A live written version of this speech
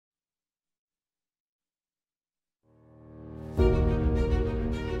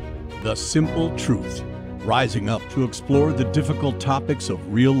The Simple Truth, rising up to explore the difficult topics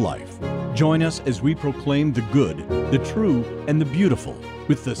of real life. Join us as we proclaim the good, the true, and the beautiful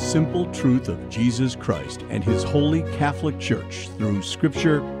with the simple truth of Jesus Christ and His Holy Catholic Church through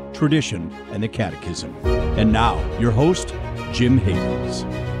Scripture, tradition, and the Catechism. And now, your host, Jim Havens.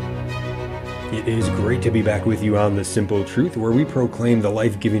 It is great to be back with you on The Simple Truth, where we proclaim the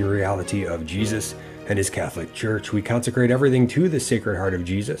life-giving reality of Jesus and His Catholic Church. We consecrate everything to the Sacred Heart of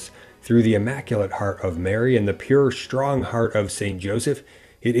Jesus through the Immaculate Heart of Mary and the pure, strong heart of St. Joseph.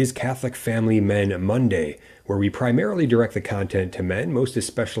 It is Catholic Family Men Monday, where we primarily direct the content to men, most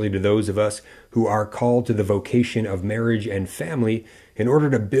especially to those of us who are called to the vocation of marriage and family in order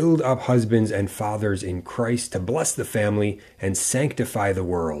to build up husbands and fathers in Christ, to bless the family and sanctify the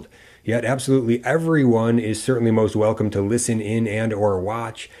world. Yet absolutely everyone is certainly most welcome to listen in and or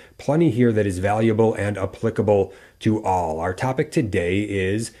watch. Plenty here that is valuable and applicable to all. Our topic today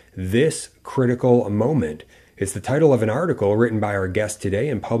is This Critical Moment. It's the title of an article written by our guest today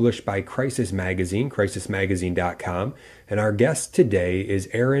and published by Crisis Magazine, crisismagazine.com. And our guest today is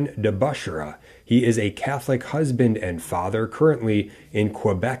Aaron Debusschere. He is a Catholic husband and father, currently in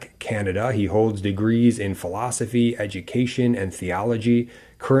Quebec, Canada. He holds degrees in philosophy, education, and theology,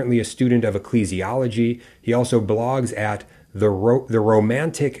 currently a student of ecclesiology. He also blogs at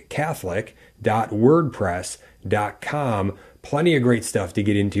theromanticcatholic.wordpress.com. Plenty of great stuff to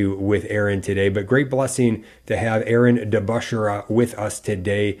get into with Aaron today, but great blessing to have Aaron Debusschere with us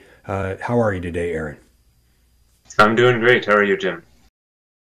today. How are you today, Aaron? I'm doing great. How are you, Jim?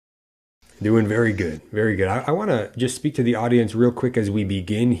 Doing very good, very good. I want to just speak to the audience real quick as we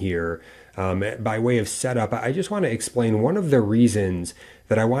begin here. By way of setup, I just want to explain one of the reasons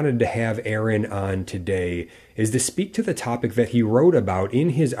that I wanted to have Aaron on today is to speak to the topic that he wrote about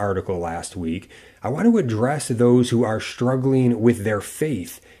in his article last week. I want to address those who are struggling with their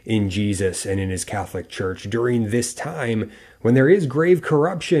faith in Jesus and in His Catholic Church during this time when there is grave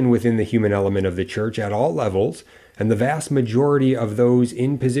corruption within the human element of the Church at all levels, and the vast majority of those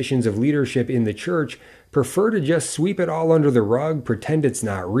in positions of leadership in the Church prefer to just sweep it all under the rug, pretend it's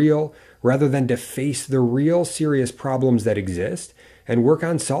not real, rather than to face the real serious problems that exist and work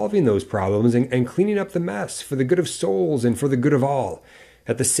on solving those problems and cleaning up the mess for the good of souls and for the good of all.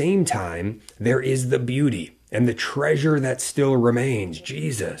 At the same time, there is the beauty and the treasure that still remains,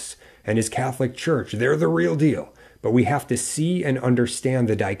 Jesus and His Catholic Church. They're the real deal. But we have to see and understand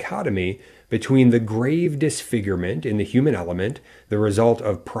the dichotomy between the grave disfigurement in the human element, the result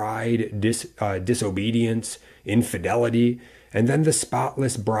of pride, disobedience, infidelity, and then the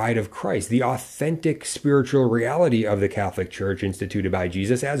spotless bride of Christ, the authentic spiritual reality of the Catholic Church instituted by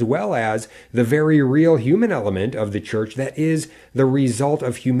Jesus, as well as the very real human element of the Church that is the result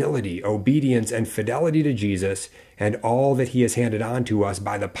of humility, obedience, and fidelity to Jesus and all that He has handed on to us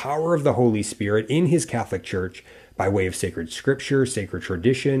by the power of the Holy Spirit in His Catholic Church by way of sacred scripture, sacred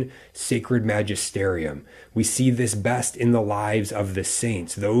tradition, sacred magisterium. We see this best in the lives of the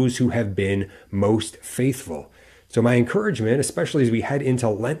saints, those who have been most faithful. So my encouragement, especially as we head into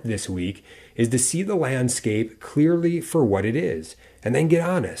Lent this week, is to see the landscape clearly for what it is, and then get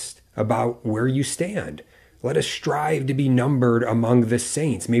honest about where you stand. Let us strive to be numbered among the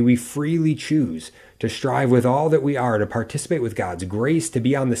saints. May we freely choose to strive with all that we are to participate with God's grace, to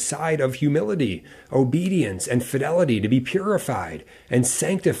be on the side of humility, obedience, and fidelity, to be purified and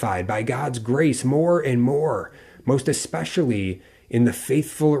sanctified by God's grace more and more, most especially in the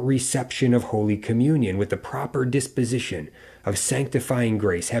faithful reception of Holy Communion with the proper disposition of sanctifying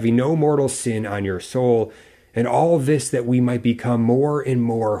grace, having no mortal sin on your soul, and all this that we might become more and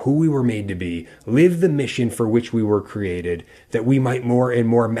more who we were made to be, live the mission for which we were created, that we might more and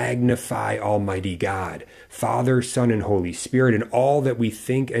more magnify Almighty God, Father, Son, and Holy Spirit, in all that we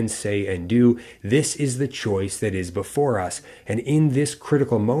think and say and do. This is the choice that is before us, and in this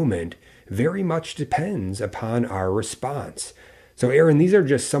critical moment, very much depends upon our response. So Aaron, these are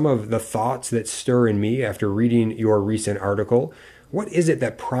just some of the thoughts that stir in me after reading your recent article. What is it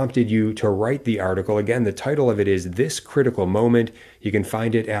that prompted you to write the article? Again, the title of it is This Critical Moment. You can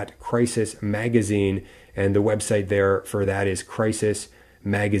find it at Crisis Magazine, and the website there for that is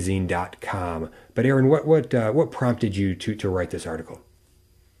crisismagazine.com. But Aaron, what prompted you to write this article?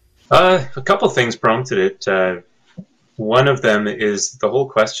 A couple things prompted it. One of them is the whole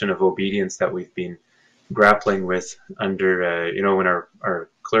question of obedience that we've been grappling with under, when our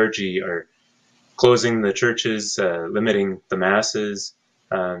clergy are closing the churches, limiting the masses,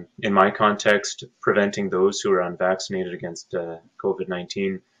 in my context, preventing those who are unvaccinated against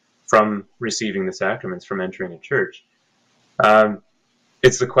COVID-19 from receiving the sacraments, from entering a church.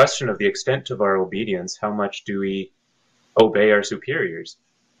 It's the question of the extent of our obedience. How much do we obey our superiors?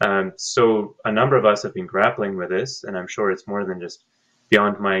 So a number of us have been grappling with this, and I'm sure it's more than just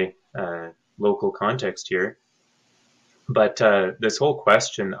beyond my local context here. But this whole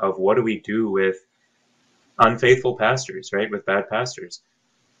question of what do we do with unfaithful pastors, right? With bad pastors.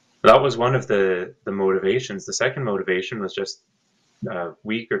 That was one of the motivations. The second motivation was just a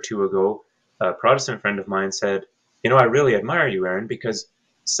week or two ago, a Protestant friend of mine said, I really admire you, Aaron, because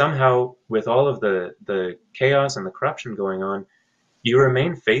somehow with all of the chaos and the corruption going on, you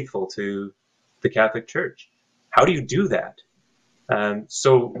remain faithful to the Catholic Church. How do you do that?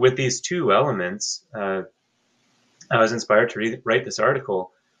 So with these two elements, I was inspired to write this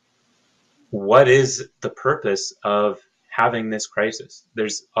article. What is the purpose of having this crisis?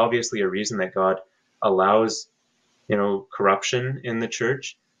 There's obviously a reason that God allows, corruption in the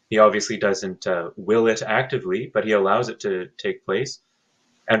church. He obviously doesn't will it actively, but he allows it to take place,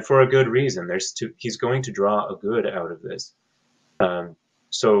 and for a good reason. He's going to draw a good out of this.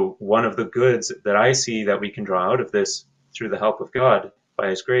 So one of the goods that I see that we can draw out of this through the help of God by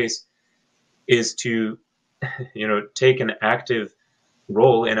His grace is to, take an active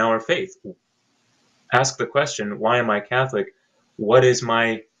role in our faith. Ask the question, why am I Catholic? What is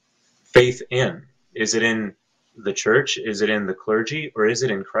my faith in? Is it in the church? Is it in the clergy? Or is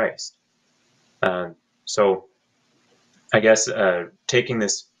it in Christ? So I guess taking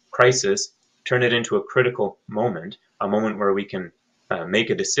this crisis, turn it into a critical moment, a moment where we can make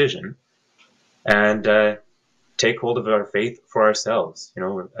a decision and take hold of our faith for ourselves.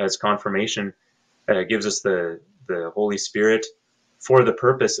 As confirmation gives us the Holy Spirit for the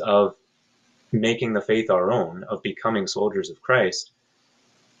purpose of making the faith our own, of becoming soldiers of Christ.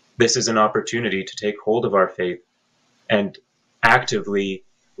 This is an opportunity to take hold of our faith and actively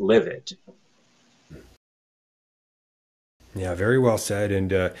live it. Yeah, very well said.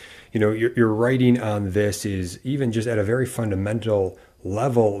 And, your writing on this is, even just at a very fundamental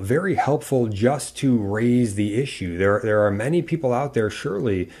level, very helpful just to raise the issue. There are many people out there,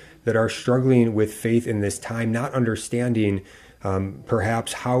 surely, that are struggling with faith in this time, not understanding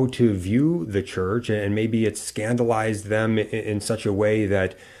perhaps how to view the church, and maybe it's scandalized them in such a way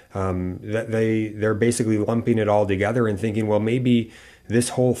that they're basically lumping it all together and thinking, well, maybe this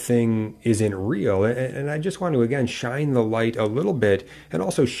whole thing isn't real. And I just want to, again, shine the light a little bit and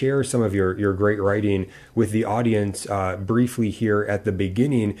also share some of your great writing with the audience briefly here at the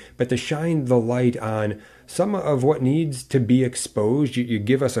beginning, but to shine the light on some of what needs to be exposed. You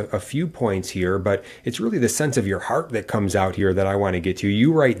give us a few points here, but it's really the sense of your heart that comes out here that I want to get to.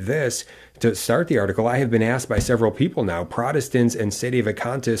 You write this to start the article. I have been asked by several people now, Protestants and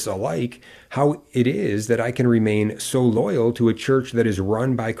sedevacantists alike, how it is that I can remain so loyal to a church that is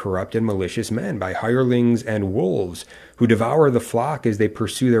run by corrupt and malicious men, by hirelings and wolves who devour the flock as they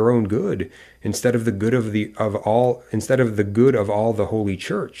pursue their own good instead of the good of all the holy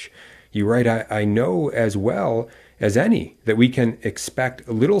church. You write, I know as well as any that we can expect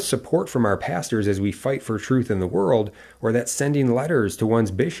little support from our pastors as we fight for truth in the world, or that sending letters to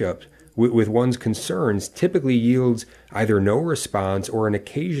one's bishop with one's concerns typically yields either no response or an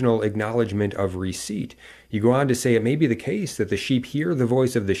occasional acknowledgement of receipt. You go on to say it may be the case that the sheep hear the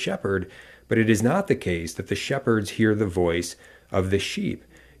voice of the shepherd, but it is not the case that the shepherds hear the voice of the sheep.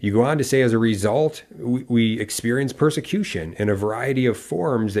 You go on to say, as a result, we experience persecution in a variety of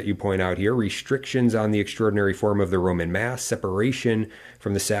forms that you point out here: restrictions on the extraordinary form of the Roman Mass, separation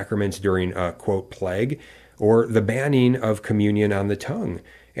from the sacraments during a, quote, plague, or the banning of communion on the tongue.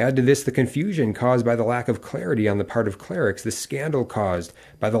 Add to this the confusion caused by the lack of clarity on the part of clerics, the scandal caused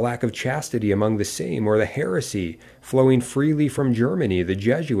by the lack of chastity among the same, or the heresy flowing freely from Germany, the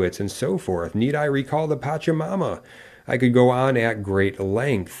Jesuits, and so forth. Need I recall the Pachamama? I could go on at great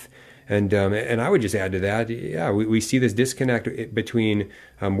length. And I would just add to that, we see this disconnect between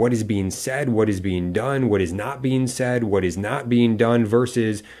what is being said, what is being done, what is not being said, what is not being done,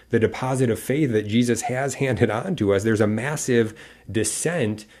 versus the deposit of faith that Jesus has handed on to us. There's a massive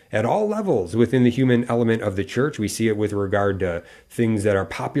dissent at all levels within the human element of the church. We see it with regard to things that are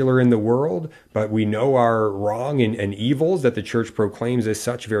popular in the world, but we know are wrong and evils that the church proclaims as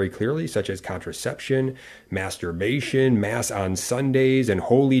such very clearly, such as contraception, masturbation, Mass on Sundays, and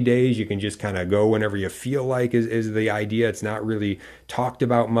holy days. You can just kind of go whenever you feel like is the idea. It's not really talked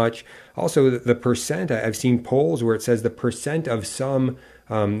about much. Also, the percent, I've seen polls where it says the percent of some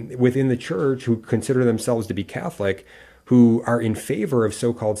within the church who consider themselves to be Catholic who are in favor of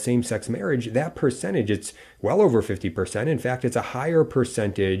so-called same-sex marriage, that percentage, it's well over 50%. In fact, it's a higher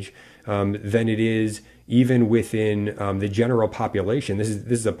percentage than it is even within the general population. This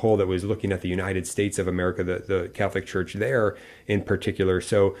is a poll that was looking at the United States of America, the Catholic Church there in particular.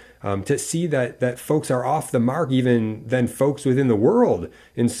 So to see that folks are off the mark even than folks within the world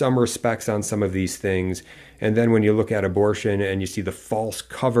in some respects on some of these things. And then when you look at abortion and you see the false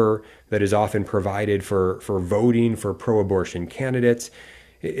cover that is often provided for voting for pro-abortion candidates,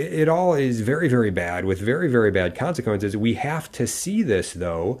 it all is very, very bad with very, very bad consequences. We have to see this,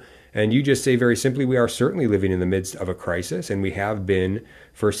 though. And you just say very simply, we are certainly living in the midst of a crisis, and we have been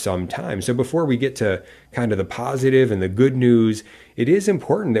for some time. So before we get to kind of the positive and the good news, it is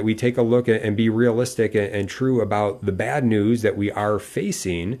important that we take a look at and be realistic and true about the bad news that we are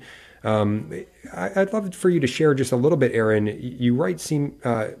facing. I'd love for you to share just a little bit, Aaron. You write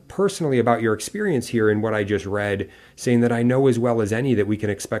personally about your experience here in what I just read, saying that I know as well as any that we can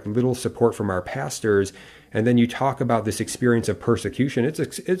expect little support from our pastors. And then you talk about this experience of persecution.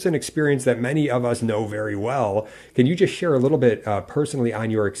 It's an experience that many of us know very well. Can you just share a little bit personally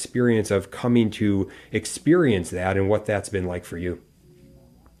on your experience of coming to experience that and what that's been like for you?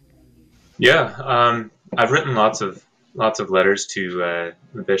 Yeah, I've written lots of letters to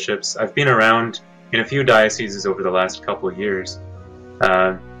the bishops. I've been around in a few dioceses over the last couple of years.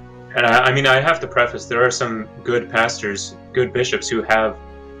 And I mean, I have to preface, there are some good pastors, good bishops who have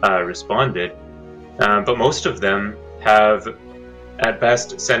responded. But most of them have, at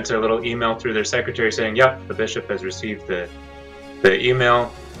best, sent a little email through their secretary saying, yep, the bishop has received the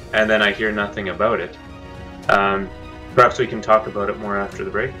email, and then I hear nothing about it. Perhaps we can talk about it more after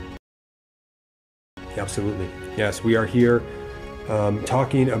the break. Absolutely. Yes, we are here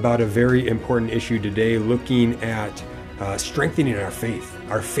talking about a very important issue today, looking at strengthening our faith.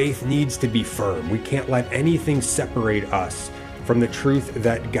 Our faith needs to be firm. We can't let anything separate us from the truth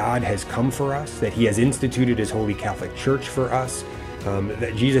that God has come for us, that he has instituted his Holy Catholic Church for us,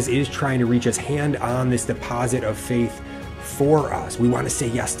 that Jesus is trying to reach us hand on this deposit of faith for us. We want to say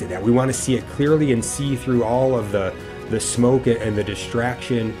yes to that. We want to see it clearly and see through all of the smoke and the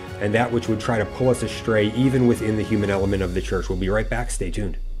distraction and that which would try to pull us astray, even within the human element of the church. We'll be right back. Stay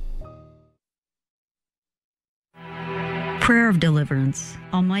tuned. Prayer of Deliverance.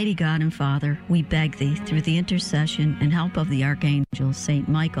 Almighty God and Father, we beg thee, through the intercession and help of the archangels, Saint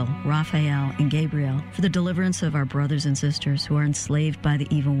Michael, Raphael, and Gabriel, for the deliverance of our brothers and sisters who are enslaved by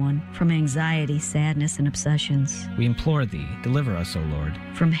the evil one, from anxiety, sadness, and obsessions. We implore thee, deliver us, O Lord.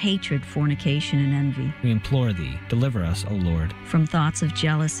 From hatred, fornication, and envy. We implore thee, deliver us, O Lord. From thoughts of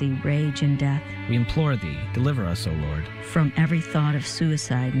jealousy, rage, and death. We implore thee, deliver us, O Lord. From every thought of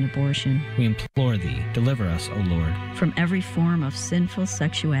suicide and abortion. We implore thee, deliver us, O Lord. From every form of sinful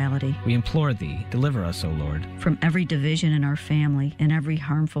sexuality. We implore thee, deliver us, O Lord. From every division in our family and every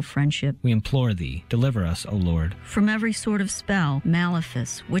harmful friendship. We implore thee, deliver us, O Lord. From every sort of spell,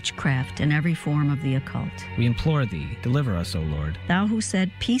 malefice, witchcraft, and every form of the occult. We implore thee, deliver us, O Lord. Thou who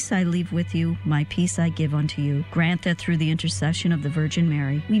said, peace I leave with you, my peace I give unto you, grant that through the intercession of the Virgin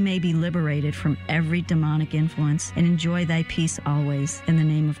Mary, we may be liberated from every demonic influence and enjoy thy peace always. In the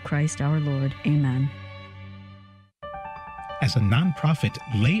name of Christ our Lord. Amen. As a nonprofit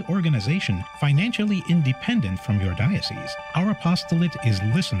lay organization financially independent from your diocese, our apostolate is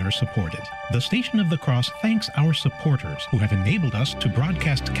listener-supported. The Station of the Cross thanks our supporters who have enabled us to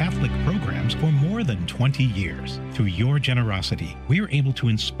broadcast Catholic programs for more than 20 years. Through your generosity, we are able to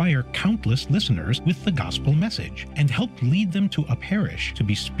inspire countless listeners with the gospel message and help lead them to a parish to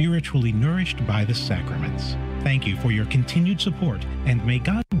be spiritually nourished by the sacraments. Thank you for your continued support, and may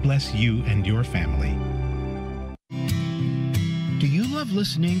God bless you and your family. Do you love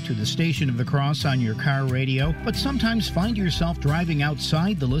listening to the Station of the Cross on your car radio, but sometimes find yourself driving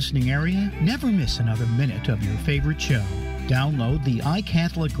outside the listening area? Never miss another minute of your favorite show. Download the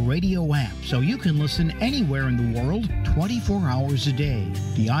iCatholic Radio app so you can listen anywhere in the world 24 hours a day.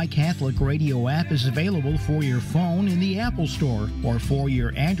 The iCatholic Radio app is available for your phone in the Apple Store or for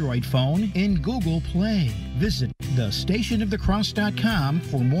your Android phone in Google Play. Visit thestationofthecross.com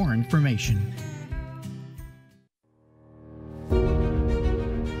for more information.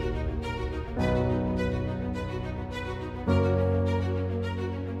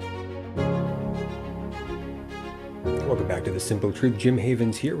 Welcome back to The Simple Truth. Jim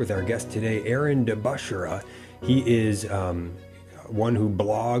Havens here with our guest today, Aaron Debusschere. He is one who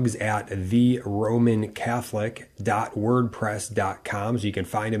blogs at theromancatholic.wordpress.com, so you can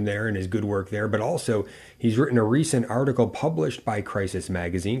find him there and his good work there. But also, he's written a recent article published by Crisis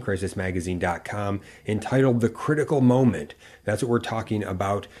Magazine, crisismagazine.com, entitled The Critical Moment. That's what we're talking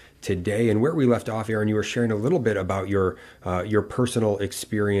about today. And where we left off, Aaron, you were sharing a little bit about your personal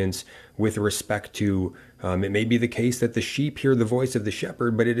experience with respect to it may be the case that the sheep hear the voice of the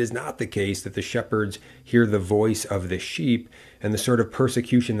shepherd, but it is not the case that the shepherds hear the voice of the sheep, and the sort of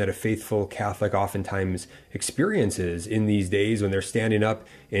persecution that a faithful Catholic oftentimes experiences in these days when they're standing up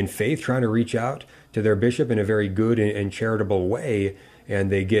in faith, trying to reach out to their bishop in a very good and charitable way,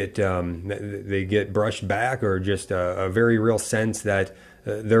 and they get brushed back, or just a very real sense that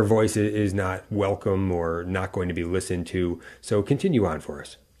their voice is not welcome or not going to be listened to. So continue on for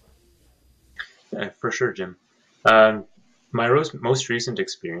us. For sure, Jim. My most recent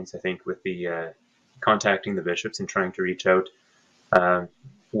experience, I think, with the contacting the bishops and trying to reach out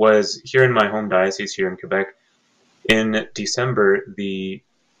was here in my home diocese here in Quebec. In December, the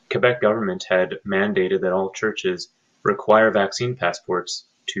Quebec government had mandated that all churches require vaccine passports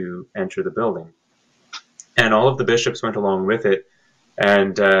to enter the building. And all of the bishops went along with it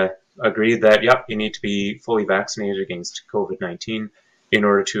and agreed that, yep, you need to be fully vaccinated against COVID-19 in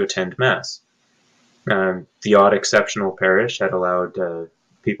order to attend Mass. The odd exceptional parish had allowed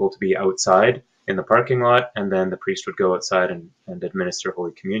people to be outside in the parking lot, and then the priest would go outside and administer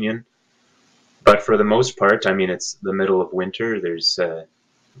Holy Communion. But for the most part, I mean, it's the middle of winter.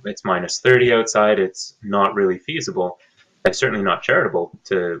 It's minus 30 outside. It's not really feasible, and certainly not charitable,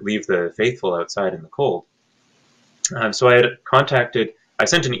 to leave the faithful outside in the cold. So I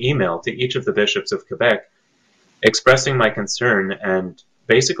sent an email to each of the bishops of Quebec expressing my concern and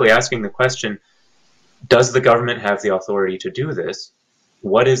basically asking the question, does the government have the authority to do this?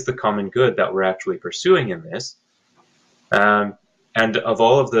 What is the common good that we're actually pursuing in this? And of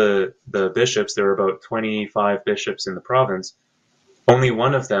all of the bishops, there were about 25 bishops in the province. Only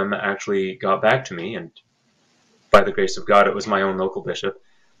one of them actually got back to me, and by the grace of God, it was my own local bishop.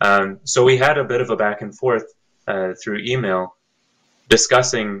 So we had a bit of a back and forth through email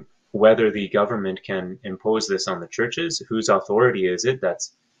discussing whether the government can impose this on the churches, whose authority is it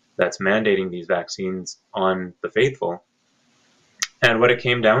that's mandating these vaccines on the faithful. And what it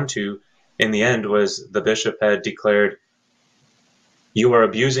came down to in the end was the bishop had declared, you are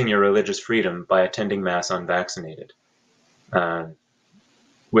abusing your religious freedom by attending Mass unvaccinated.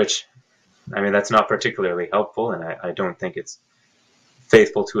 Which, I mean, that's not particularly helpful, and I don't think it's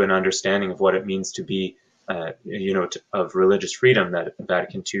faithful to an understanding of what it means to be, of religious freedom that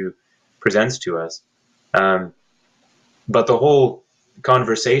Vatican II presents to us. But the whole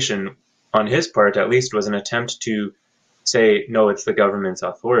conversation on his part, at least, was an attempt to say, no, it's the government's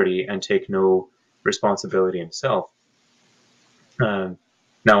authority, and take no responsibility himself. Now,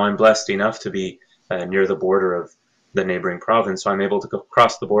 I'm blessed enough to be near the border of the neighboring province, so I'm able to go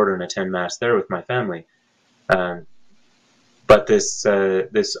cross the border and attend Mass there with my family. But this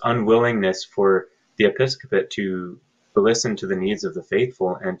unwillingness for the episcopate to listen to the needs of the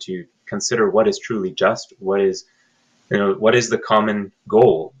faithful and to consider what is truly just, what is the common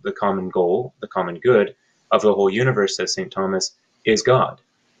goal, the common good of the whole universe, says St. Thomas, is God.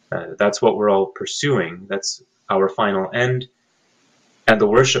 That's what we're all pursuing. That's our final end. And the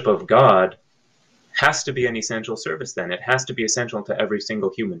worship of God has to be an essential service then. It has to be essential to every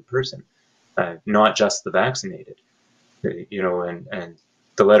single human person, not just the vaccinated. And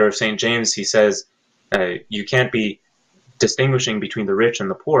the letter of St. James, he says, you can't be distinguishing between the rich and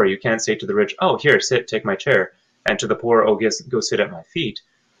the poor. You can't say to the rich, oh, here, sit, take my chair. And to the poor, oh, go sit at my feet.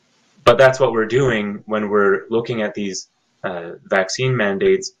 But that's what we're doing when we're looking at these vaccine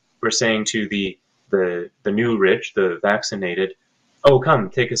mandates. We're saying to the new rich, the vaccinated, oh, come,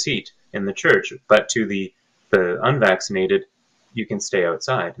 take a seat in the church. But to the unvaccinated, you can stay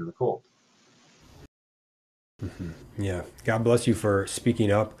outside in the cold. Mm-hmm. Yeah. God bless you for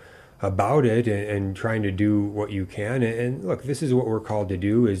speaking up about it and trying to do what you can. And look, this is what we're called to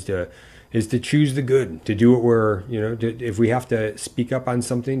do, is to choose the good, to do what we're, if we have to speak up on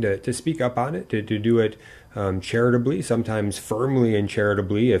something, to speak up on it, to do it charitably, sometimes firmly and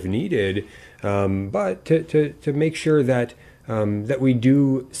charitably if needed, but to make sure that we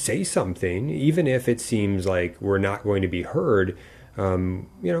do say something, even if it seems like we're not going to be heard.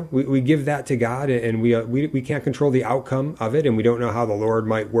 We give that to God, and we can't control the outcome of it, and we don't know how the Lord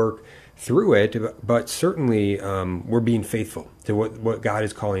might work through it, but certainly we're being faithful to what God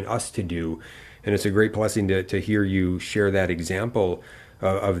is calling us to do. And it's a great blessing to hear you share that example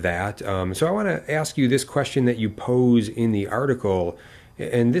of that. So I want to ask you this question that you pose in the article.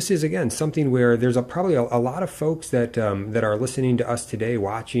 And this is, again, something where there's probably a lot of folks that are listening to us today,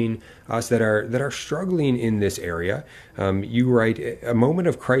 watching us, that are struggling in this area. You write, a moment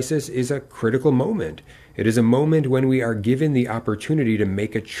of crisis is a critical moment. It is a moment when we are given the opportunity to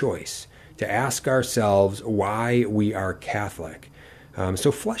make a choice, to ask ourselves why we are Catholic.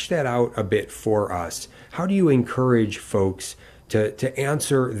 So flesh that out a bit for us. How do you encourage folks to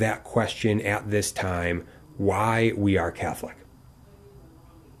answer that question at this time, why we are Catholic?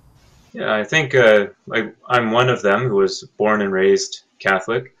 Yeah, I think I'm one of them who was born and raised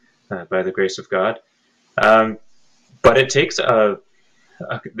Catholic by the grace of God. But it takes a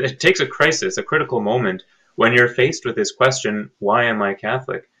crisis, a critical moment, when you're faced with this question, why am I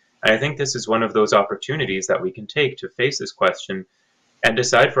Catholic? And I think this is one of those opportunities that we can take to face this question and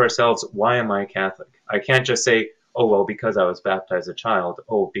decide for ourselves, why am I Catholic? I can't just say, oh, well, because I was baptized as a child.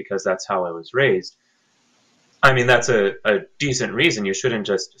 Oh, because that's how I was raised. I mean, that's a decent reason. You shouldn't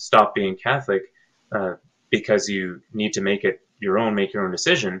just stop being Catholic because you need to make your own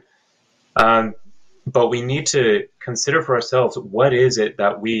decision. But we need to consider for ourselves, what is it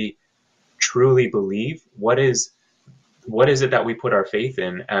that we truly believe? What is it that we put our faith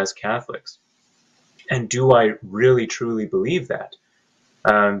in as Catholics? And do I really, truly believe that?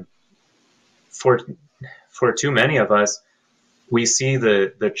 For too many of us, we see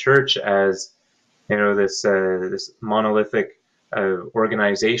the church as, this monolithic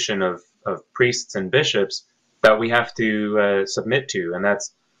organization of priests and bishops that we have to submit to, and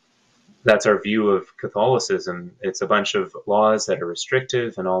that's our view of Catholicism. It's a bunch of laws that are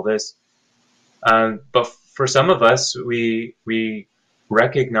restrictive and all this. But for some of us, we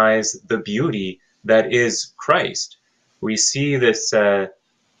recognize the beauty that is Christ. We see this the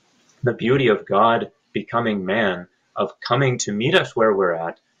beauty of God becoming man, of coming to meet us where we're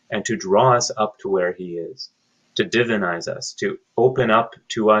at and to draw us up to where he is, to divinize us, to open up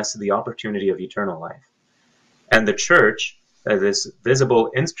to us the opportunity of eternal life. And the church, this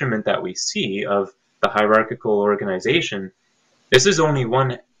visible instrument that we see of the hierarchical organization, this is only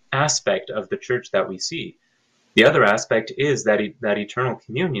one aspect of the church that we see. The other aspect is that eternal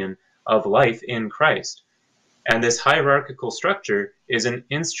communion of life in Christ. And this hierarchical structure is an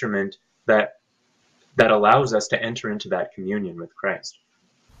instrument that allows us to enter into that communion with Christ.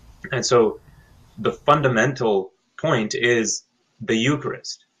 And so the fundamental point is the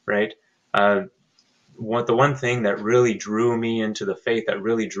Eucharist, right? The one thing that really drew me into the faith, that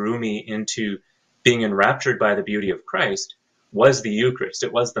really drew me into being enraptured by the beauty of Christ, was the Eucharist.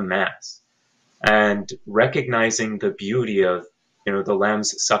 It was the Mass. And recognizing the beauty of, the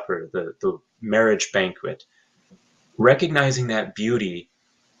Lamb's Supper, the marriage banquet, recognizing that beauty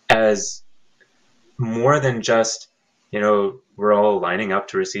as more than just, we're all lining up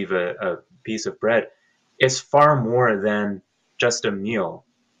to receive a piece of bread. It's far more than just a meal.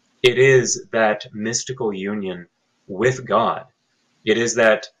 It is that mystical union with God. It is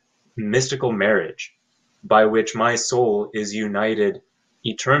that mystical marriage by which my soul is united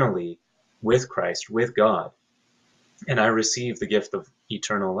eternally with Christ, with God, and I receive the gift of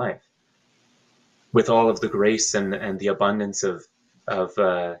eternal life with all of the grace and the abundance of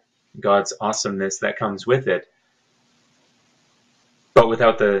God's awesomeness that comes with it. But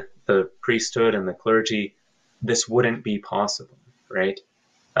without the priesthood and the clergy, this wouldn't be possible, right?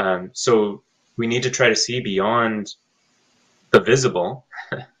 So we need to try to see beyond the visible,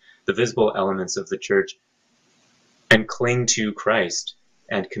 the visible elements of the church, and cling to Christ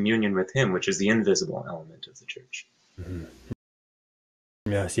and communion with him, which is the invisible element of the church. Mm-hmm.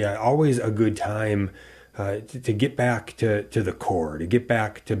 Yes, yeah, always a good time to get back to the core, to get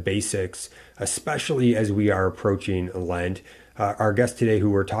back to basics, especially as we are approaching Lent. Our guest today, who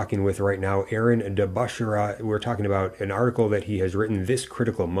we're talking with right now, Aaron Debusschere, we're talking about an article that he has written, This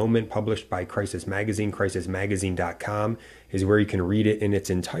Critical Moment, published by Crisis Magazine. CrisisMagazine.com is where you can read it in its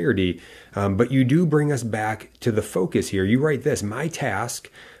entirety. But you do bring us back to the focus here. You write this: my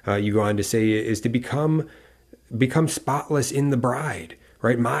task, you go on to say, is to become spotless in the bride.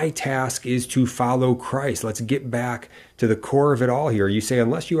 Right? My task is to follow Christ. Let's get back to the core of it all here. You say,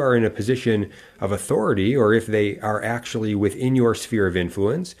 unless you are in a position of authority, or if they are actually within your sphere of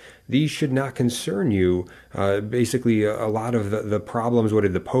influence, these should not concern you. Basically, a lot of the problems, what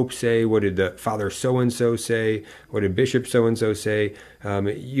did the Pope say? What did the Father so-and-so say? What did Bishop so-and-so say?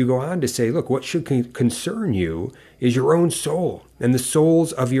 You go on to say, look, what should concern you is your own soul and the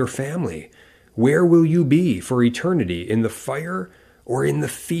souls of your family. Where will you be for eternity? In the fire or in the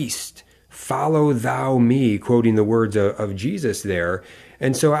feast? Follow thou me, quoting the words of Jesus there.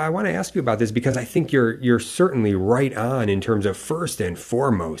 And so I want to ask you about this, because I think you're certainly right on in terms of, first and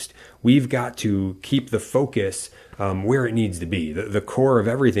foremost, we've got to keep the focus where it needs to be, the core of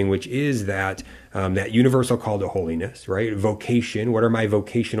everything, which is that universal call to holiness, right? Vocation. What are my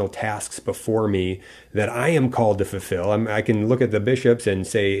vocational tasks before me that I am called to fulfill? I can look at the bishops and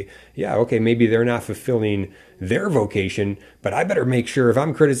say, yeah, okay, maybe they're not fulfilling their vocation, but I better make sure if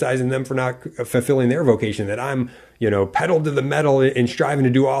I'm criticizing them for not fulfilling their vocation, that I'm, pedal to the metal and striving to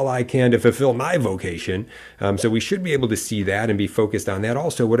do all I can to fulfill my vocation. So we should be able to see that and be focused on that.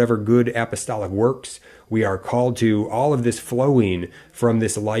 Also, whatever good apostolic works we are called to, all of this flowing from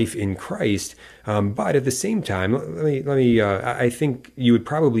this life in Christ. But at the same time, I think you would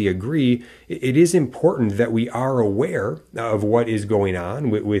probably agree, it is important that we are aware of what is going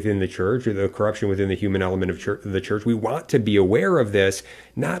on within the church, or the corruption within the human element of the church. We want to be aware of this,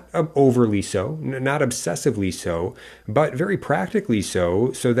 not overly so, not obsessively so, but very practically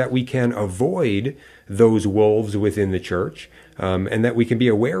so that we can avoid those wolves within the church, and that we can be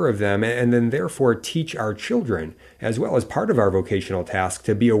aware of them, and then therefore teach our children, as well as part of our vocational task,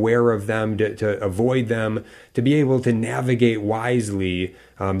 to be aware of them, to avoid them, to be able to navigate wisely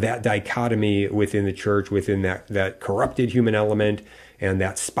that dichotomy within the church, within that corrupted human element and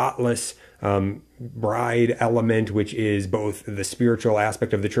that spotless bride element, which is both the spiritual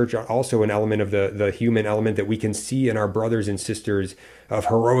aspect of the church, also an element of the human element that we can see in our brothers and sisters of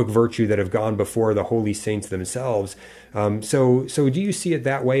heroic virtue that have gone before the holy saints themselves. So do you see it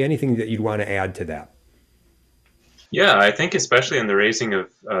that way? Anything that you'd want to add to that? Yeah, I think especially in the raising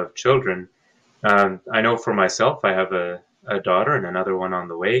of children, I know for myself, I have a daughter and another one on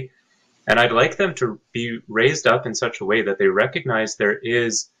the way, and I'd like them to be raised up in such a way that they recognize there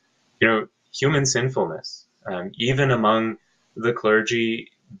is, human sinfulness. Even among the clergy,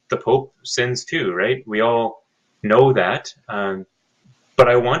 the Pope sins too, right? We all know that. But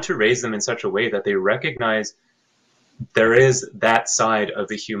I want to raise them in such a way that they recognize there is that side of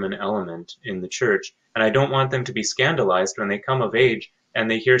the human element in the church. And I don't want them to be scandalized when they come of age and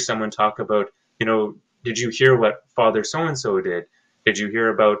they hear someone talk about, did you hear what Father so-and-so did? Did you hear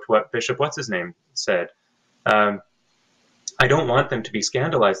about what Bishop what's-his-name said? I don't want them to be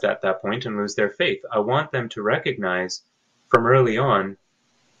scandalized at that point and lose their faith. I want them to recognize from early on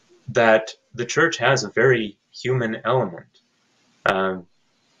that the church has a very human element. And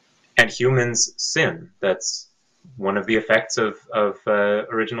humans sin. That's one of the effects of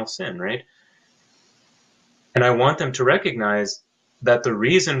original sin, right? And I want them to recognize that the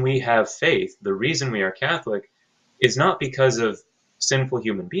reason we have faith, the reason we are Catholic, is not because of sinful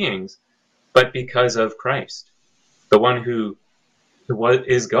human beings, but because of Christ, the one who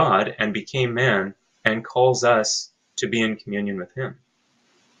is God and became man and calls us to be in communion with him.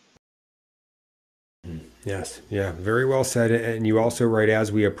 Yes, yeah, very well said. And you also write,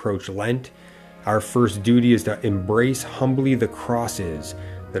 as we approach Lent, our first duty is to embrace humbly the crosses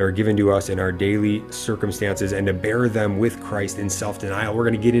that are given to us in our daily circumstances and to bear them with Christ in self-denial. We're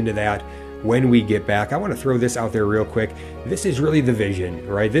going to get into that when we get back. I want to throw this out there real quick. This is really the vision,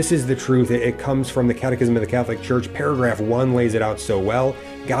 right? This is the truth. It comes from the Catechism of the Catholic Church. Paragraph 1 lays it out so well.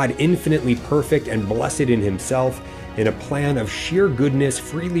 God, infinitely perfect and blessed in himself, in a plan of sheer goodness,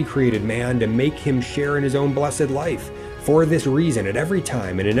 freely created man to make him share in his own blessed life. For this reason, at every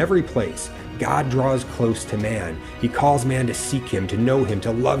time and in every place, God draws close to man. He calls man to seek him, to know him,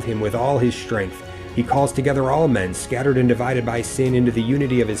 to love him with all his strength. He calls together all men, scattered and divided by sin, into the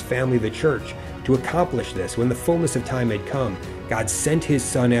unity of his family, the church. To accomplish this, when the fullness of time had come, God sent his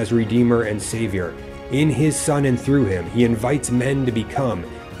Son as Redeemer and Savior. In his Son and through him, he invites men to become,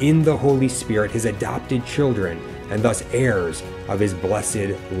 in the Holy Spirit, his adopted children, and thus heirs of his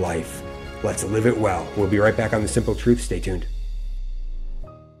blessed life. Let's live it well. We'll be right back on The Simple Truth. Stay tuned.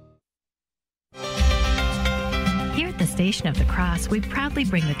 Here at the Station of the Cross, we proudly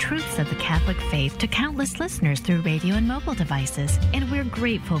bring the truths of the Catholic faith to countless listeners through radio and mobile devices, and we're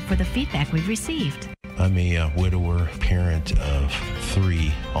grateful for the feedback we've received. I'm a widower, parent of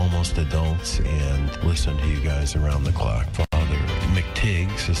 3 almost adults, and listen to you guys around the clock. Father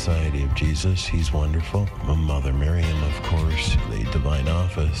McTigg, Society of Jesus, he's wonderful. Mother Miriam, of course, the Divine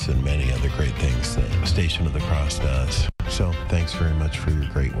Office, and many other great things that Station of the Cross does. So thanks very much for your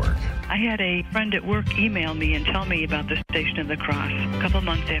great work. I had a friend at work email me and tell me about the Station of the Cross a couple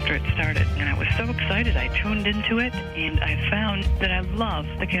months after it started, and I was so excited. I tuned into it, and I found that I love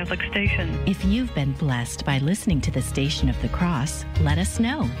the Catholic station. If you've been blessed by listening to the Station of the Cross, let us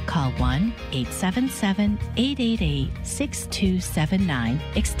know. Call 1-877-888-6279,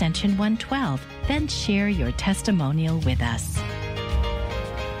 extension 112. Then share your testimonial with us.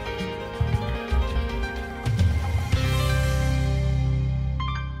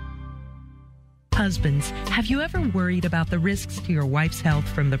 Husbands, have you ever worried about the risks to your wife's health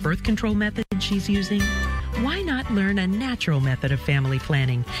from the birth control method she's using? Why not learn a natural method of family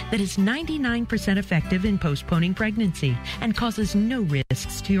planning that is 99% effective in postponing pregnancy and causes no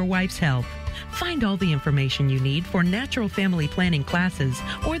risks to your wife's health? Find all the information you need for natural family planning classes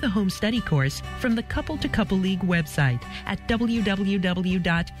or the home study course from the Couple to Couple League website at www.ccli.org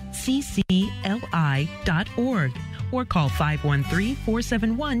or call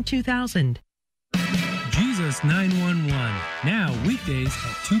 513-471-2000. Jesus 911, now weekdays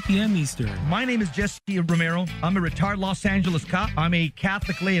at 2 p.m. Eastern. My name is Jesse Romero. I'm a retired Los Angeles cop. I'm a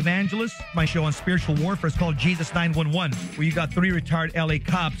Catholic lay evangelist. My show on spiritual warfare is called Jesus 911, where you got 3 retired LA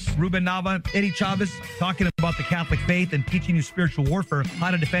cops, Ruben Nava, Eddie Chavez, talking about the Catholic faith and teaching you spiritual warfare,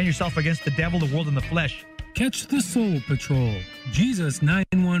 how to defend yourself against the devil, the world, and the flesh. Catch the Soul Patrol, Jesus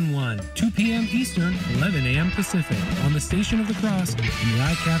 911, 2 p.m. Eastern, 11 a.m. Pacific, on the Station of the Cross and the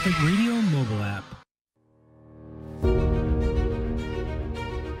iCatholic Radio mobile app.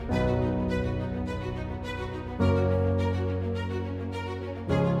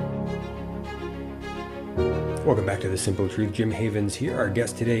 Welcome back to The Simple Truth. Jim Havens here. Our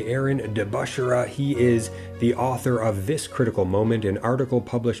guest today, Aaron Debusschere. He is the author of This Critical Moment, an article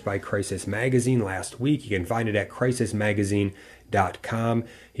published by Crisis Magazine last week. You can find it at crisismagazine.com.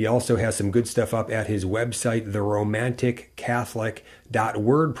 He also has some good stuff up at his website,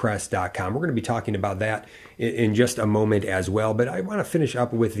 theromanticcatholic.wordpress.com. We're going to be talking about that in just a moment as well. But I want to finish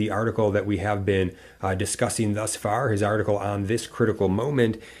up with the article that we have been discussing thus far, his article on This Critical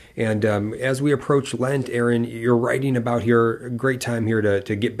Moment. And as we approach Lent, Aaron, you're writing about here, a great time here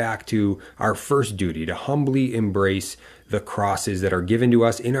to get back to our first duty, to humbly embrace the crosses that are given to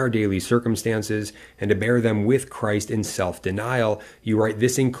us in our daily circumstances and to bear them with Christ in self-denial. You write,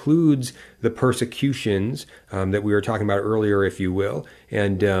 this includes the persecutions that we were talking about earlier, if you will,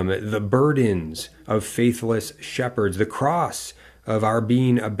 and the burdens of faithless shepherds, the cross of our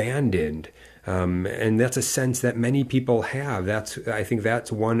being abandoned. And that's a sense that many people have. I think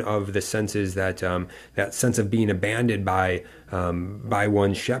that's one of the senses that that sense of being abandoned by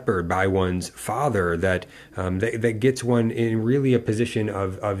one's shepherd, by one's father, that gets one in really a position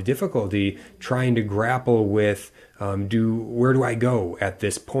of difficulty, trying to grapple with where do I go at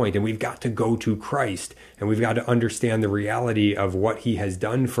this point? And we've got to go to Christ, and we've got to understand the reality of what he has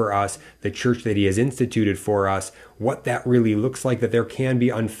done for us, the church that he has instituted for us, what that really looks like, that there can be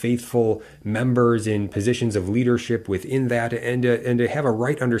unfaithful members in positions of leadership within that, and to have a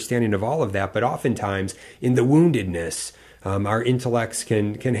right understanding of all of that. But oftentimes in the woundedness, our intellects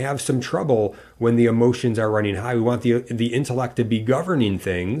can have some trouble when the emotions are running high. We want the intellect to be governing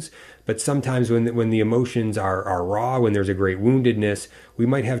things, but sometimes when the emotions are raw, when there's a great woundedness, we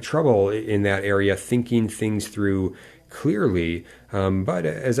might have trouble in that area thinking things through clearly. But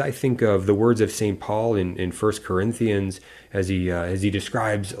as I think of the words of St. Paul in 1 Corinthians, as he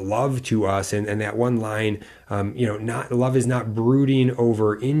describes love to us, and that one line, love is not brooding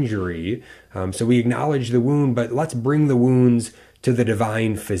over injury. So we acknowledge the wound, but let's bring the wounds to the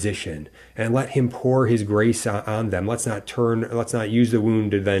divine physician and let him pour his grace on them. Let's not use the wound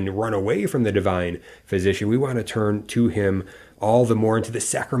to then run away from the divine physician. We want to turn to him all the more into the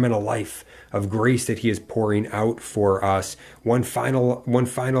sacramental life of grace that he is pouring out for us. One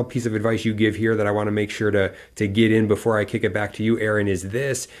final piece of advice you give here that I want to make sure to get in before I kick it back to you, Aaron, is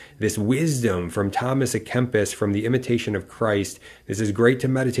this wisdom from Thomas à Kempis from The Imitation of Christ. This is great to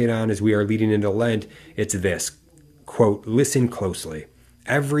meditate on as we are leading into Lent. It's this, quote, listen closely.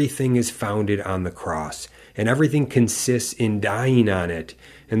 Everything is founded on the cross, and everything consists in dying on it.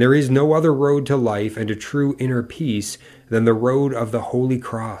 And there is no other road to life and to true inner peace than the road of the Holy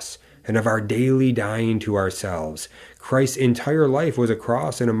Cross and of our daily dying to ourselves. Christ's entire life was a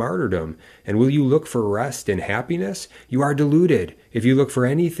cross and a martyrdom. And will you look for rest and happiness? You are deluded if you look for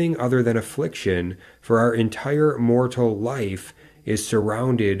anything other than affliction, for our entire mortal life is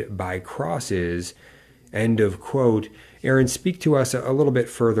surrounded by crosses. End of quote. Aaron, speak to us a little bit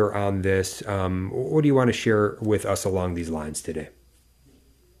further on this. What do you want to share with us along these lines today?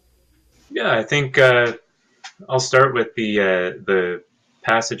 Yeah, I think I'll start with the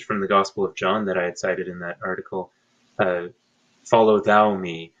passage from the Gospel of John that I had cited in that article. Follow thou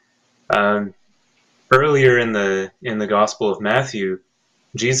me. Earlier in the Gospel of Matthew,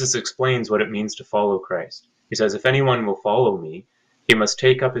 Jesus explains what it means to follow Christ. He says, if anyone will follow me, he must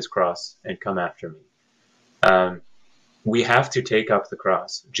take up his cross and come after me. We have to take up the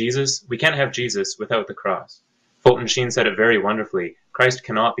cross. We can't have Jesus without the cross. Fulton Sheen said it very wonderfully. Christ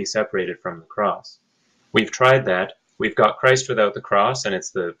cannot be separated from the cross. We've tried that. We've got Christ without the cross, and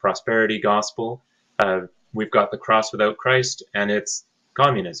it's the prosperity gospel. We've got the cross without Christ, and it's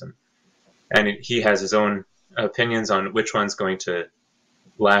communism. And he has his own opinions on which one's going to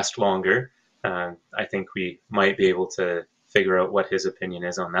last longer. I think we might be able to figure out what his opinion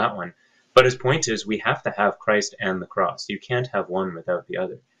is on that one. But his point is we have to have Christ and the cross. You can't have one without the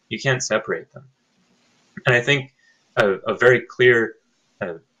other. You can't separate them. And I think a very clear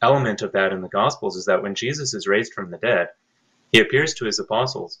element of that in the Gospels is that when Jesus is raised from the dead, he appears to his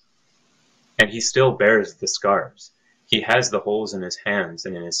apostles, and he still bears the scars. He has the holes in his hands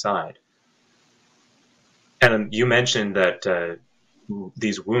and in his side. And you mentioned that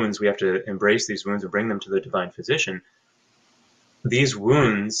these wounds, we have to embrace these wounds and bring them to the divine physician. These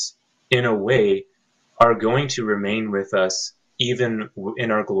wounds, in a way, are going to remain with us even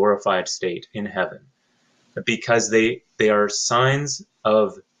in our glorified state in heaven, because they are signs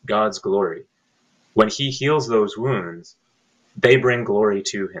of God's glory. When he heals those wounds, they bring glory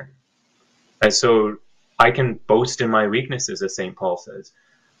to him. And so I can boast in my weaknesses, as St. Paul says.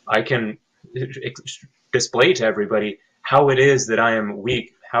 I can display to everybody how it is that I am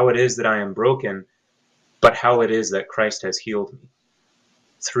weak, how it is that I am broken, but how it is that Christ has healed me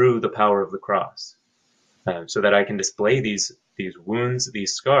through the power of the cross, so that I can display these wounds,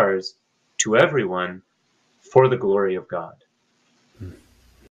 these scars, to everyone for the glory of God.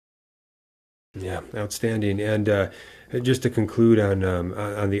 Yeah, outstanding. And just to conclude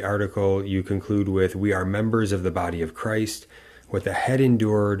on the article, you conclude with, "We are members of the body of Christ. What the head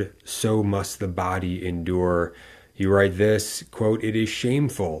endured, so must the body endure." You write this, quote, "It is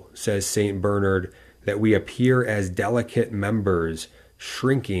shameful," says St. Bernard, "that we appear as delicate members,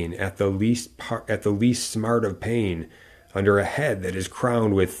 shrinking at the least smart of pain, under a head that is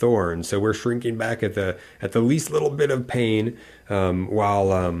crowned with thorns." So we're shrinking back at the least little bit of pain,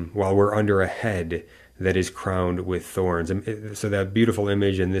 while we're under a head that is crowned with thorns. And so that beautiful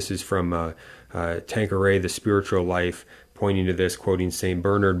image, and this is from Tanqueray, The Spiritual Life, pointing to this, quoting St.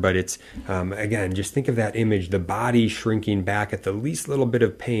 Bernard. But it's, again, just think of that image, the body shrinking back at the least little bit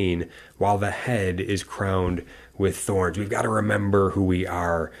of pain while the head is crowned with thorns. We've got to remember who we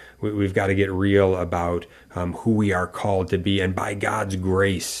are. We've got to get real about who we are called to be. And by God's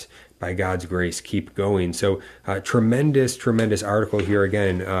grace, keep going. So tremendous article here.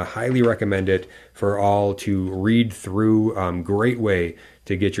 Again, highly recommend it for all to read through. Great way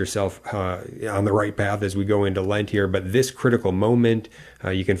to get yourself on the right path as we go into Lent here. But this critical moment,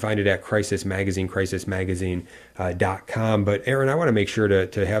 you can find it at Crisis Magazine, crisismagazine.com. But Aaron, I want to make sure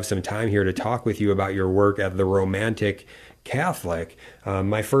to have some time here to talk with you about your work at the Romantic Catholic.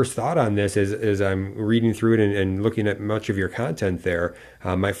 My first thought on this is, as I'm reading through it and looking at much of your content there,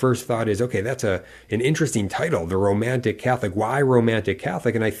 my first thought is, okay, that's an interesting title, The Romantic Catholic. Why Romantic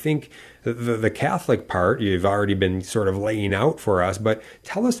Catholic? And I think the Catholic part you've already been sort of laying out for us, but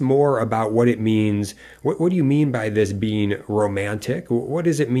tell us more about what it means. What do you mean by this being romantic? What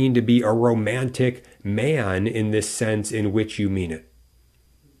does it mean to be a romantic man in this sense in which you mean it?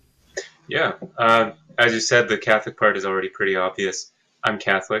 Yeah, as you said, the Catholic part is already pretty obvious. I'm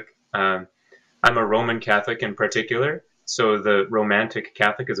Catholic. I'm a Roman Catholic in particular, so the Romantic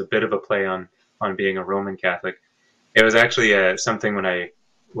Catholic is a bit of a play on being a Roman Catholic. It was actually something when I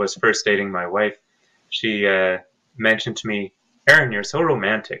was first dating my wife. She mentioned to me, "Aaron, you're so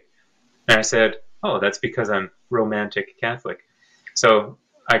romantic." And I said, "Oh, that's because I'm Romantic Catholic." So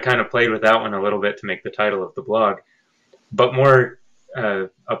I kind of played with that one a little bit to make the title of the blog. But more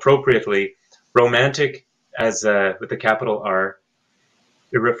appropriately, romantic, as with the capital R,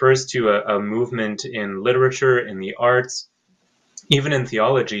 it refers to a movement in literature, in the arts, even in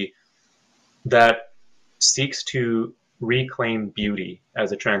theology, that seeks to reclaim beauty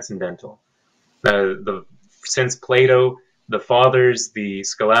as a transcendental. Since Plato, the fathers, the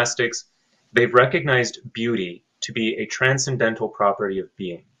scholastics, they've recognized beauty to be a transcendental property of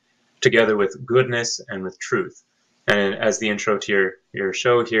being, together with goodness and with truth. And as the intro to your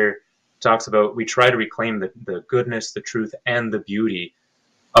show here talks about, we try to reclaim the goodness, the truth, and the beauty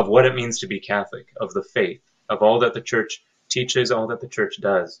of what it means to be Catholic, of the faith, of all that the Church teaches, all that the Church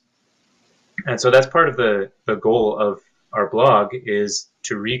does. And so that's part of the goal of our blog, is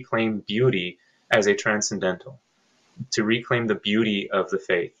to reclaim beauty as a transcendental, to reclaim the beauty of the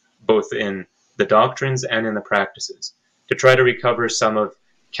faith, both in the doctrines and in the practices, to try to recover some of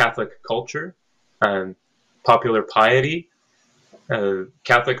Catholic culture, popular piety,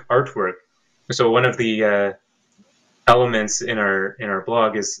 Catholic artwork. So one of the elements in our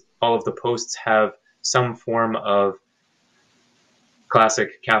blog is all of the posts have some form of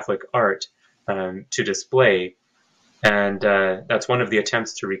classic Catholic art to display, and that's one of the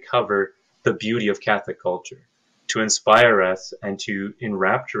attempts to recover the beauty of Catholic culture, to inspire us and to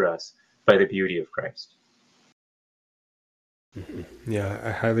enrapture us by the beauty of Christ. Yeah,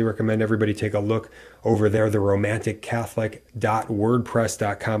 I highly recommend everybody take a look over there, the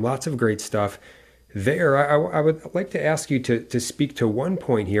romanticcatholic.wordpress.com. Lots of great stuff there. I would like to ask you to speak to one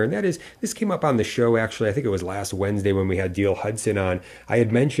point here, and that is, this came up on the show, actually, I think it was last Wednesday when we had Deal Hudson on. I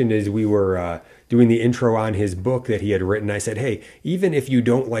had mentioned as we were doing the intro on his book that he had written, I said, hey, even if you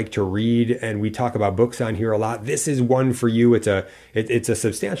don't like to read, and we talk about books on here a lot, this is one for you. It's a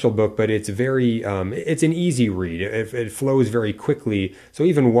substantial book, but it's very, it's an easy read. It flows very quickly. So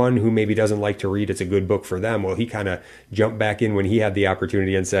even one who maybe doesn't like to read, it's a good book for them. Well, he kind of jumped back in when he had the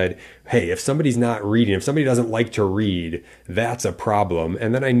opportunity and said, hey, if somebody's not reading, if somebody doesn't like to read, that's a problem.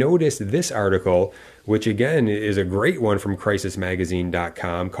 And then I noticed this article, which again is a great one from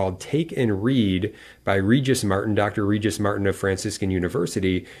crisismagazine.com, called Take and Read by Regis Martin, Dr. Regis Martin of Franciscan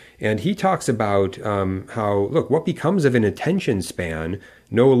University. And he talks about how, look, what becomes of an attention span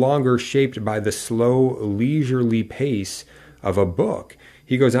no longer shaped by the slow, leisurely pace of a book.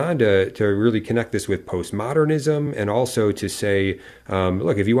 He goes on to really connect this with postmodernism, and also to say,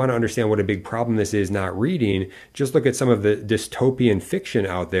 look, if you want to understand what a big problem this is, not reading, just look at some of the dystopian fiction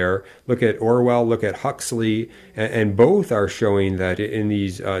out there. Look at Orwell, look at Huxley, and both are showing that in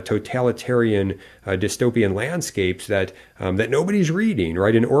these totalitarian dystopian landscapes that nobody's reading,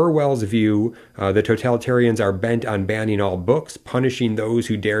 right? In Orwell's view, the totalitarians are bent on banning all books, punishing those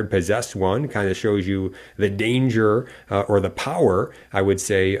who dared possess one. Kind of shows you the danger or the power, I would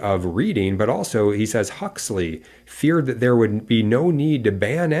say, of reading. But also, he says, Huxley feared that there would be no need to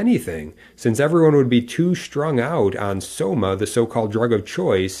ban anything, since everyone would be too strung out on soma, the so-called drug of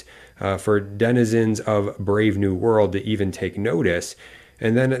choice, for denizens of Brave New World to even take notice.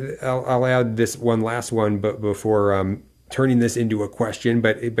 And then I'll add this one last one, but before turning this into a question,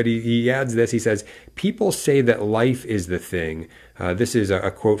 but he adds this. He says, people say that life is the thing. This is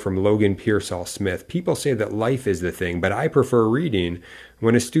a quote from Logan Pearsall Smith. People say that life is the thing, but I prefer reading.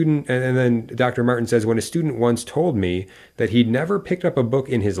 When a student, and then Dr. Martin says, when a student once told me that he'd never picked up a book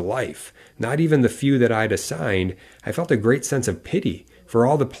in his life, not even the few that I'd assigned, I felt a great sense of pity for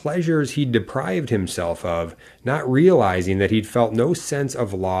all the pleasures he'd deprived himself of, not realizing that he'd felt no sense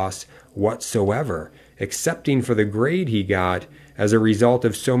of loss whatsoever, excepting for the grade he got as a result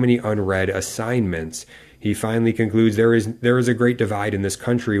of so many unread assignments. He finally concludes, there is a great divide in this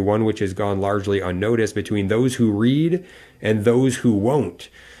country, one which has gone largely unnoticed, between those who read and those who won't.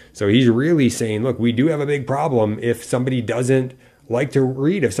 So he's really saying, look, we do have a big problem if somebody doesn't like to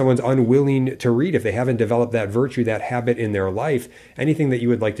read, if someone's unwilling to read, if they haven't developed that virtue, that habit in their life. Anything that you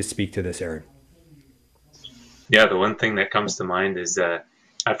would like to speak to this, Aaron? Yeah, the one thing that comes to mind is, I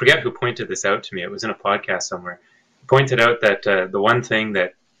forget who pointed this out to me. It was in a podcast somewhere. He pointed out that the one thing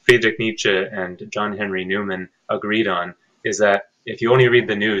that Friedrich Nietzsche and John Henry Newman agreed on is that if you only read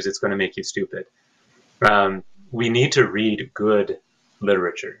the news, it's going to make you stupid. We need to read good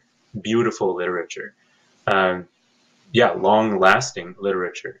literature, beautiful literature, long-lasting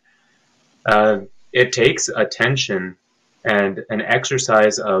literature. It takes attention and an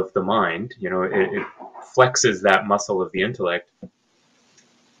exercise of the mind. It flexes that muscle of the intellect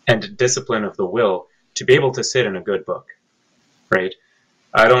and discipline of the will to be able to sit in a good book, right?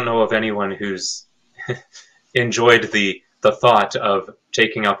 I don't know of anyone who's enjoyed the thought of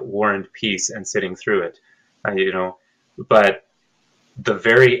taking up War and Peace and sitting through it, but the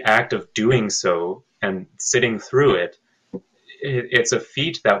very act of doing so and sitting through it, it's a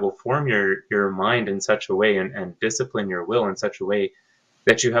feat that will form your mind in such a way and discipline your will in such a way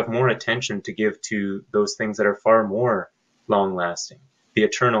that you have more attention to give to those things that are far more long-lasting, the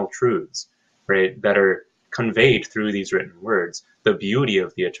eternal truths, right, that are conveyed through these written words, the beauty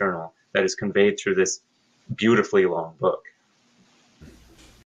of the eternal that is conveyed through this beautifully long book.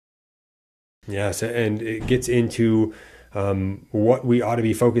 Yes, and it gets into what we ought to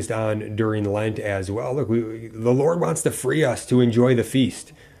be focused on during Lent as well. Look, the Lord wants to free us to enjoy the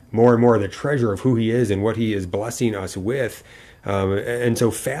feast more and more, the treasure of who he is and what he is blessing us with. And so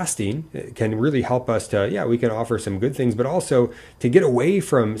fasting can really help us to, we can offer some good things, but also to get away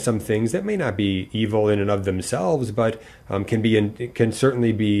from some things that may not be evil in and of themselves, but can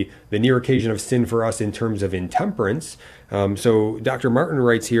certainly be the near occasion of sin for us in terms of intemperance. So Dr. Martin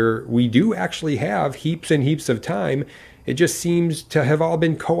writes here, we do actually have heaps and heaps of time. It just seems to have all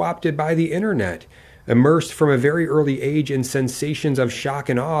been co-opted by the internet. Immersed from a very early age in sensations of shock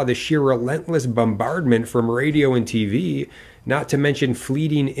and awe, the sheer relentless bombardment from radio and TV, not to mention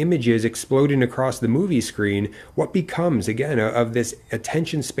fleeting images exploding across the movie screen, what becomes, again, of this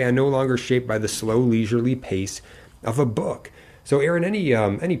attention span no longer shaped by the slow, leisurely pace of a book? So, Aaron,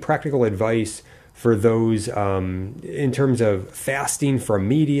 any practical advice for those in terms of fasting from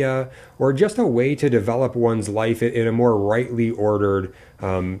media, or just a way to develop one's life in a more rightly ordered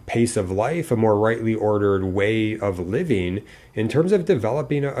pace of life, a more rightly ordered way of living, in terms of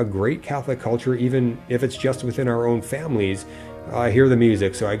developing a great Catholic culture, even if it's just within our own families. I hear the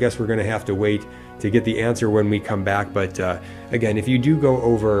music, so I guess we're going to have to wait to get the answer when we come back. But again, if you do go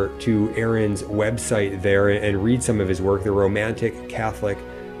over to Aaron's website there and read some of his work, the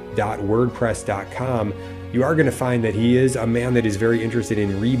romanticcatholic.wordpress.com, you are going to find that he is a man that is very interested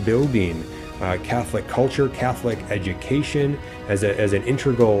in rebuilding Catholic culture, Catholic education as an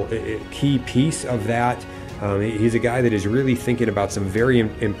integral key piece of that. He's a guy that is really thinking about some very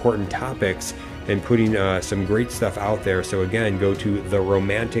important topics and putting some great stuff out there. So again, go to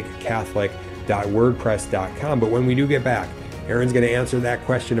theromanticcatholic.wordpress.com. But when we do get back, Aaron's going to answer that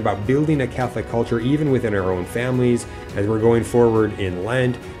question about building a Catholic culture even within our own families as we're going forward in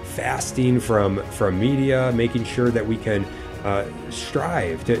Lent, fasting from media, making sure that we can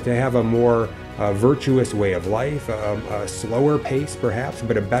strive to have a more virtuous way of life, a slower pace perhaps,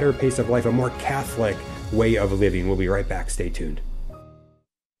 but a better pace of life, a more Catholic way of living. We'll be right back. Stay tuned.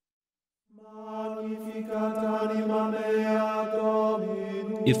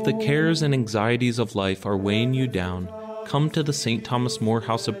 If the cares and anxieties of life are weighing you down, come to the St. Thomas More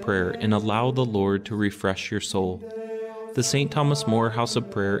House of Prayer and allow the Lord to refresh your soul. The St. Thomas More House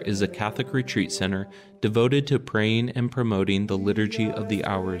of Prayer is a Catholic retreat center devoted to praying and promoting the Liturgy of the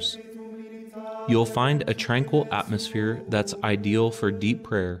Hours. You'll find a tranquil atmosphere that's ideal for deep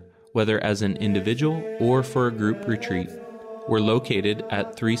prayer, whether as an individual or for a group retreat. We're located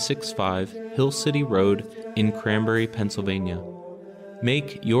at 365 Hill City Road in Cranberry, Pennsylvania.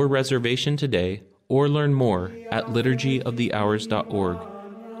 Make your reservation today or learn more at liturgyofthehours.org.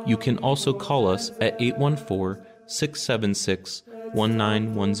 You can also call us at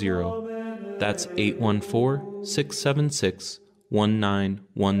 814-676-1910. That's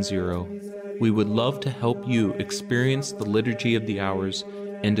 814-676-1910. We would love to help you experience the Liturgy of the Hours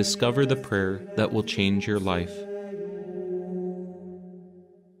and discover the prayer that will change your life.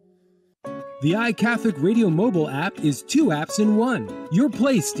 The iCatholic Radio mobile app is 2 apps in 1. Your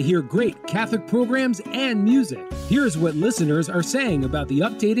place to hear great Catholic programs and music. Here's what listeners are saying about the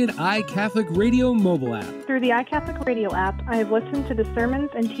updated iCatholic Radio mobile app. Through the iCatholic Radio app, I have listened to the sermons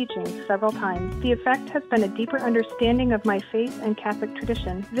and teachings several times. The effect has been a deeper understanding of my faith and Catholic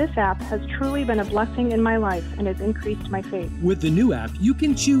tradition. This app has truly been a blessing in my life and has increased my faith. With the new app, you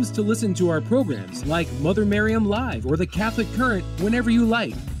can choose to listen to our programs like Mother Miriam Live or The Catholic Current whenever you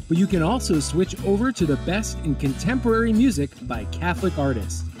like. But you can also switch over to the best in contemporary music by Catholic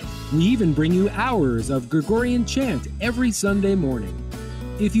artists. We even bring you hours of Gregorian chant every Sunday morning.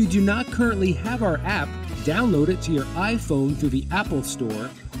 If you do not currently have our app, download it to your iPhone through the Apple Store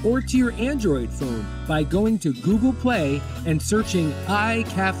or to your Android phone by going to Google Play and searching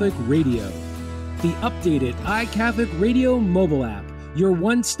iCatholic Radio. The updated iCatholic Radio mobile app, your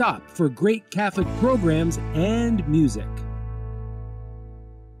one stop for great Catholic programs and music.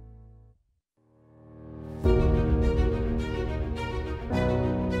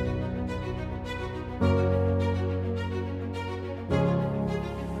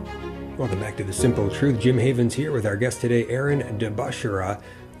 Welcome back to The Simple Truth. Jim Havens here with our guest today, Aaron Debusschere.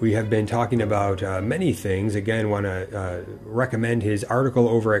 We have been talking about many things. Again, want to recommend his article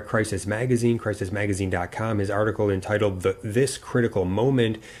over at Crisis Magazine, crisismagazine.com, his article entitled This Critical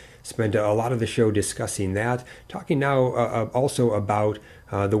Moment. Spent a lot of the show discussing that. Talking now also about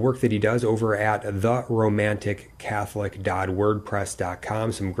the work that he does over at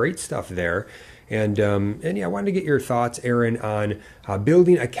theromanticcatholic.wordpress.com. Some great stuff there. And yeah, I wanted to get your thoughts, Aaron, on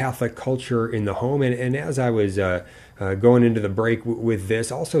building a Catholic culture in the home. And as I was going into the break with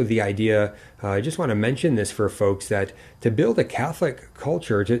this, also the idea, I just want to mention this for folks, that to build a Catholic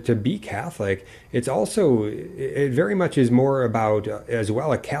culture, to be Catholic, it very much is more about, as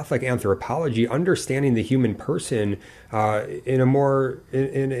well, a Catholic anthropology, understanding the human person in a more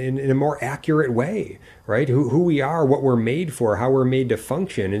accurate way, right? Who we are, what we're made for, how we're made to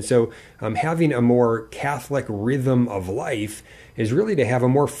function. And so having a more Catholic rhythm of life is really to have a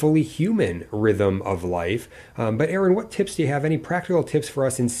more fully human rhythm of life. But Aaron, what tips do you have? Any practical tips for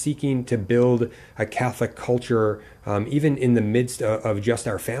us in seeking to build a Catholic culture, even in the midst of just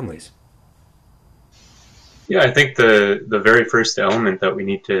our families? Yeah, I think the very first element that we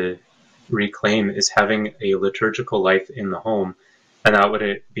need to reclaim is having a liturgical life in the home, and that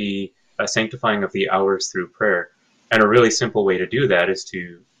would be a sanctifying of the hours through prayer. And a really simple way to do that is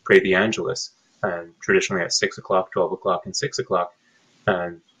to pray the Angelus, traditionally at 6 o'clock, 12 o'clock, and 6 o'clock.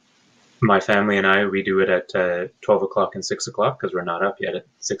 My family and I, we do it at 12 o'clock and 6 o'clock because we're not up yet at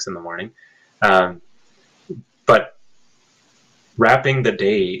 6 in the morning. But wrapping the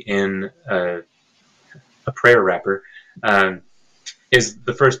day in a prayer wrapper is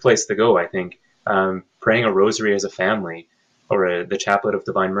the first place to go, I think. Praying a rosary as a family, or the Chaplet of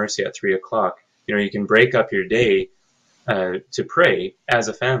Divine Mercy at 3 o'clock. You can break up your day to pray as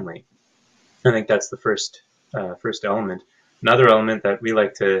a family. I think that's the first element. Another element that we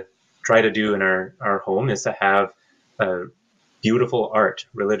like to try to do in our home is to have beautiful art,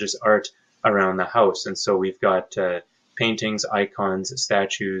 religious art around the house. And so we've got paintings, icons,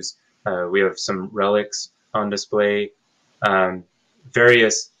 statues. We have some relics on display,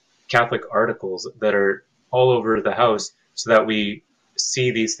 various Catholic articles that are all over the house, so that we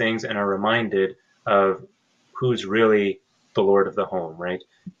see these things and are reminded of who's really the Lord of the home, right?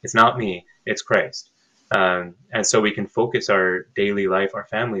 It's not me, it's Christ. And so we can focus our daily life, our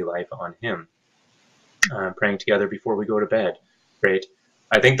family life on Him. Praying together before we go to bed, right?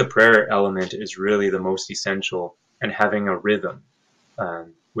 I think the prayer element is really the most essential, and having a rhythm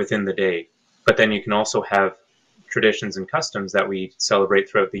within the day. But then you can also have traditions and customs that we celebrate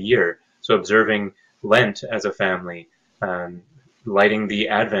throughout the year. So observing Lent as a family, lighting the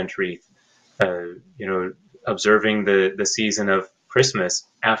Advent wreath, observing the season of Christmas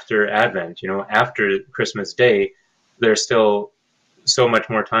after Advent. After Christmas Day, there's still so much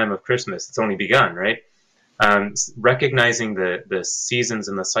more time of Christmas. It's only begun, right? Recognizing the seasons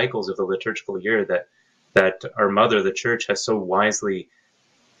and the cycles of the liturgical year that our Mother, the Church, has so wisely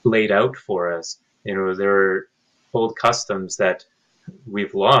laid out for us. There are old customs that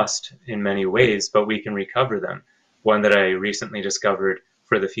we've lost in many ways, but we can recover them. One that I recently discovered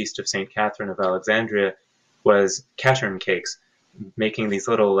for the Feast of St. Catherine of Alexandria was Cattern cakes, making these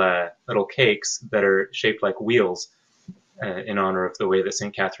little cakes that are shaped like wheels in honor of the way that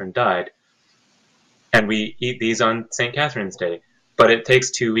St. Catherine died. And we eat these on St. Catherine's Day, but it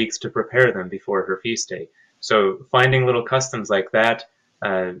takes 2 weeks to prepare them before her feast day. So finding little customs like that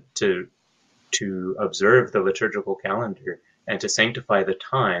to observe the liturgical calendar and to sanctify the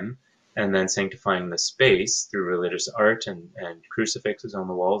time, and then sanctifying the space through religious art and crucifixes on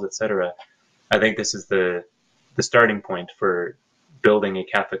the walls, etc. I think this is the starting point for building a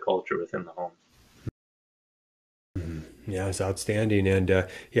Catholic culture within the home. Yeah, it's outstanding. And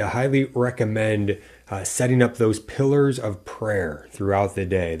highly recommend setting up those pillars of prayer throughout the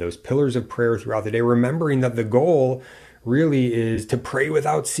day. Those pillars of prayer throughout the day, remembering that the goal really is to pray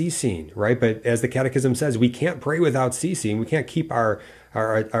without ceasing, right? But as the Catechism says, we can't pray without ceasing. We can't keep our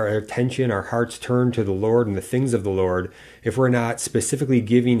attention, our hearts turned to the Lord and the things of the Lord if we're not specifically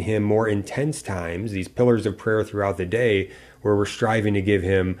giving Him more intense times, these pillars of prayer throughout the day, where we're striving to give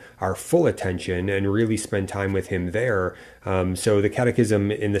Him our full attention and really spend time with Him there. So the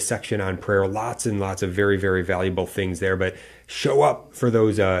Catechism in the section on prayer, lots and lots of very, very valuable things there. But show up for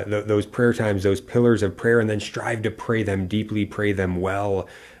those prayer times, those pillars of prayer, and then strive to pray them deeply, pray them well.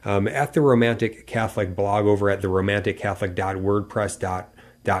 At the Romantic Catholic blog over at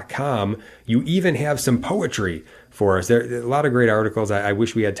theromanticcatholic.wordpress.com, you even have some poetry for us. There are a lot of great articles. I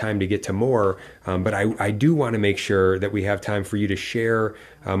wish we had time to get to more, but I do want to make sure that we have time for you to share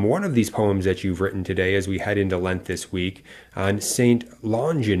one of these poems that you've written today as we head into Lent this week on Saint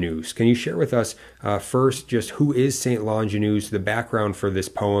Longinus. Can you share with us first just who is Saint Longinus, the background for this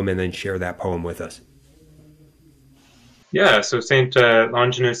poem, and then share that poem with us? Yeah, so Saint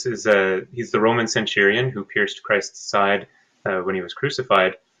Longinus he's the Roman centurion who pierced Christ's side when he was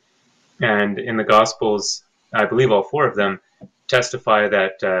crucified. And in the Gospels, I believe all four of them testify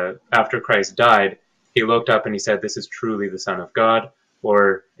that after Christ died, he looked up and he said, "This is truly the Son of God,"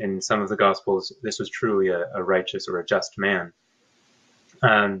 or in some of the Gospels, "This was truly a righteous or a just man."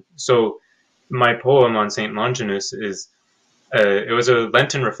 So my poem on Saint Longinus is, it was a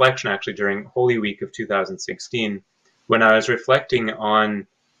Lenten reflection actually during Holy Week of 2016, when I was reflecting on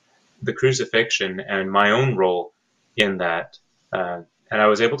the crucifixion and my own role in that. And I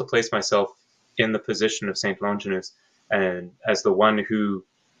was able to place myself in the position of Saint Longinus and as the one who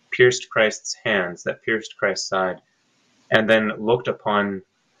pierced Christ's hands, that pierced Christ's side, and then looked upon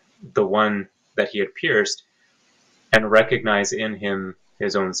the one that he had pierced and recognized in him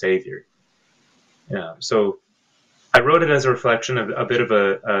his own Savior. Yeah, so I wrote it as a reflection of a bit of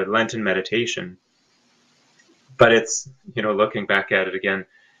a Lenten meditation, but it's, looking back at it again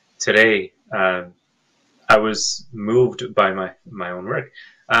today, I was moved by my own work.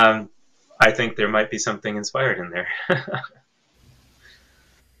 I think there might be something inspired in there.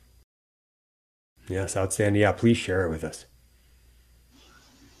 Yes, outstanding. Yeah, please share it with us.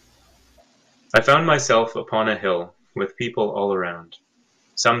 I found myself upon a hill with people all around.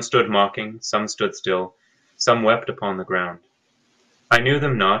 Some stood mocking, some stood still, some wept upon the ground. I knew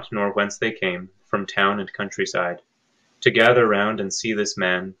them not, nor whence they came, from town and countryside, to gather round and see this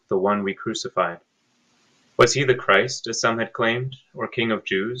man, the one we crucified. Was he the Christ, as some had claimed, or King of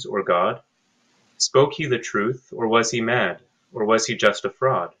Jews, or God? Spoke he the truth, or was he mad, or was he just a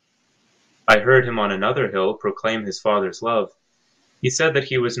fraud? I heard him on another hill proclaim his Father's love. He said that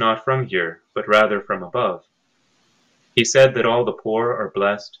he was not from here, but rather from above. He said that all the poor are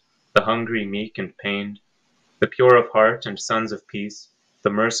blessed, the hungry, meek, and pained, the pure of heart and sons of peace, the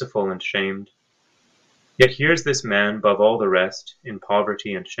merciful and shamed. Yet here's this man above all the rest, in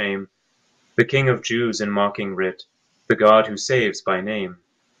poverty and shame, the King of Jews in mocking writ, the God who saves by name.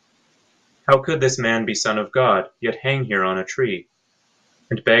 How could this man be Son of God, yet hang here on a tree,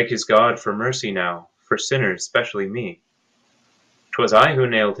 and beg his God for mercy now, for sinners, specially me? 'Twas I who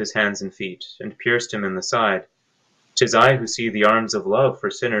nailed his hands and feet, and pierced him in the side. 'Tis I who see the arms of love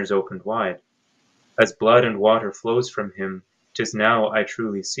for sinners opened wide. As blood and water flows from him, 'tis now I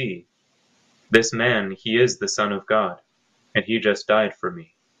truly see. This man, he is the Son of God, and he just died for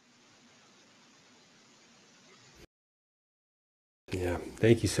me. Yeah,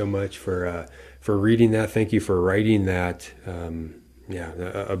 thank you so much for reading that. Thank you for writing that.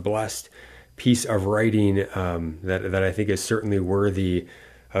 A blessed piece of writing that I think is certainly worthy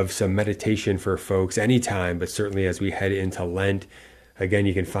of some meditation for folks anytime, but certainly as we head into Lent. Again,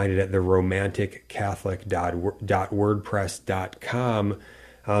 you can find it at theromanticcatholic.wordpress.com.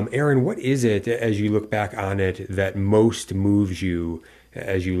 Aaron, what is it, as you look back on it, that most moves you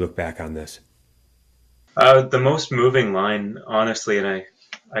as you look back on this? The most moving line, honestly, and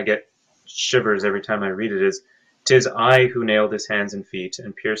I get shivers every time I read it, is, "'Tis I who nailed his hands and feet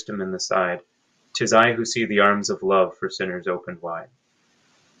and pierced him in the side. 'Tis I who see the arms of love for sinners opened wide."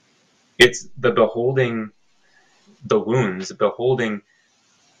 It's the beholding the wounds, beholding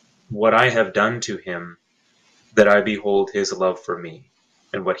what I have done to him, that I behold his love for me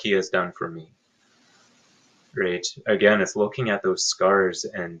and what he has done for me. Right? Again, it's looking at those scars,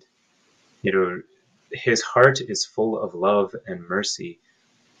 and, his heart is full of love and mercy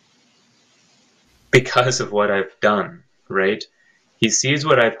because of what I've done, right? He sees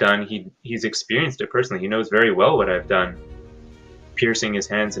what I've done. He's experienced it personally. He knows very well what I've done, piercing his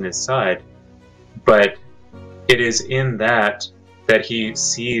hands in his side. But it is in that he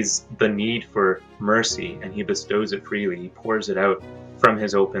sees the need for mercy, and he bestows it freely. He pours it out from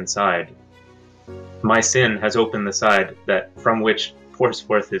his open side. My sin has opened the side from which pours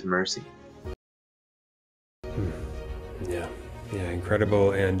forth his mercy. Yeah,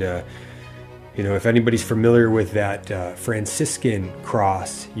 incredible. And if anybody's familiar with that Franciscan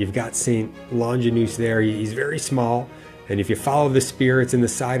cross, you've got Saint Longinus there. He's very small, and if you follow the spirits in the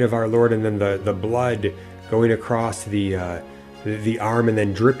side of our Lord, and then the blood going across the arm and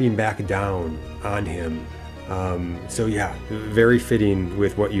then dripping back down on him. Very fitting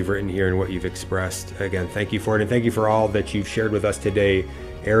with what you've written here and what you've expressed. Again, thank you for it, and thank you for all that you've shared with us today.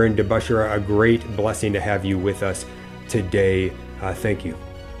 Aaron Debusschere, a great blessing to have you with us today. Thank you.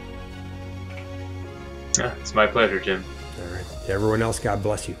 It's my pleasure, Jim. All right. To everyone else, God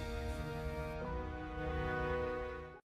bless you.